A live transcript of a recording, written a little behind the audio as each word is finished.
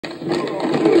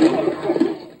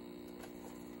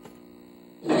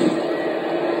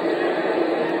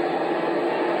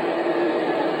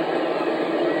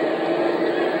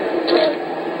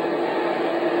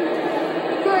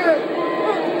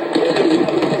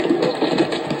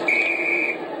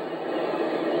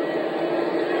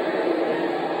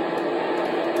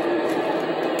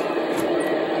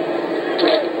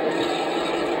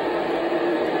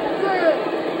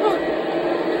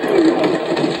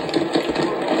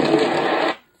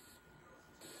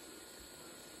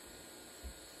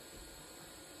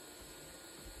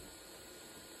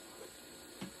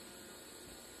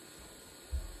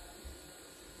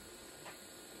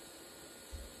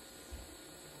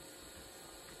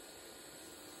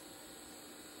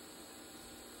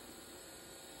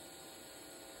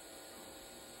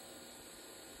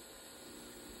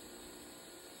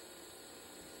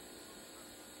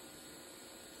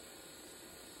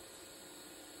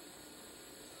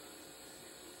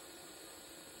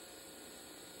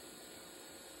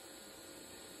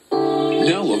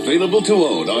available to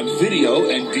own on video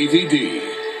and DVD.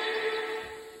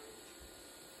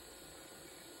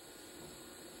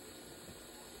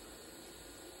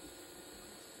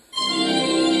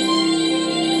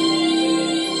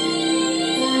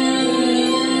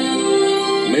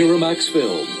 Miramax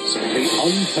Films, the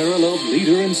unparalleled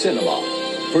leader in cinema,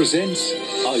 presents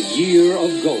A Year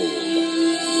of Gold.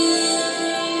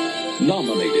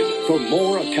 Nominated for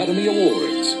more Academy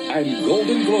Awards and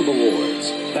Golden Globe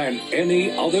Awards than any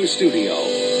other studio.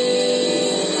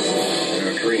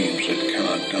 There are dreams that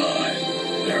cannot die.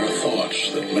 There are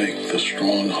thoughts that make the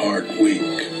strong heart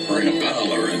weak, bring a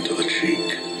pallor into the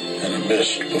cheek, and a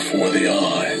mist before the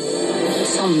eye.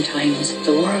 Sometimes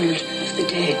the world of the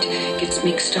dead gets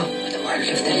mixed up with the world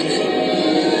of the living.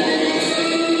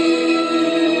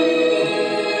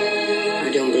 I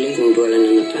don't believe in dwelling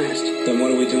in the past. Then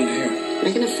what are we doing here?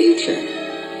 Making a future.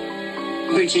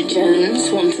 Bridget Jones,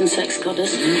 wanton sex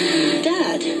goddess.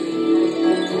 Dad.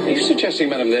 Are you suggesting,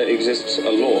 madam, there exists a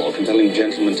law compelling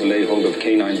gentlemen to lay hold of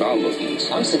canine bowel movements?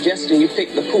 I'm suggesting you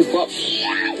pick the poop up.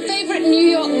 Favorite New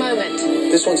York moment?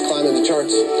 This one's climbing the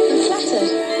charts. I'm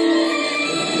flattered.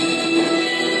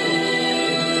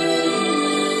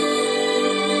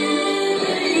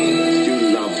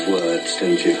 You love words,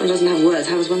 don't you? One doesn't have words.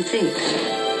 How does one think?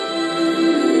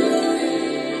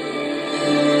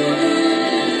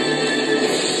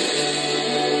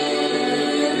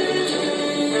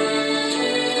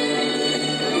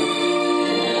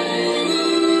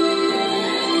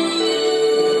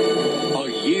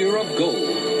 Gold.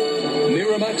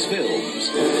 Miramax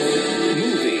Films.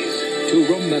 Movies to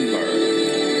Remember.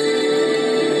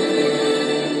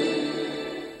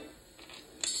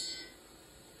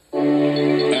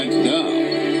 And now,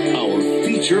 our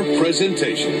feature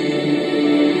presentation.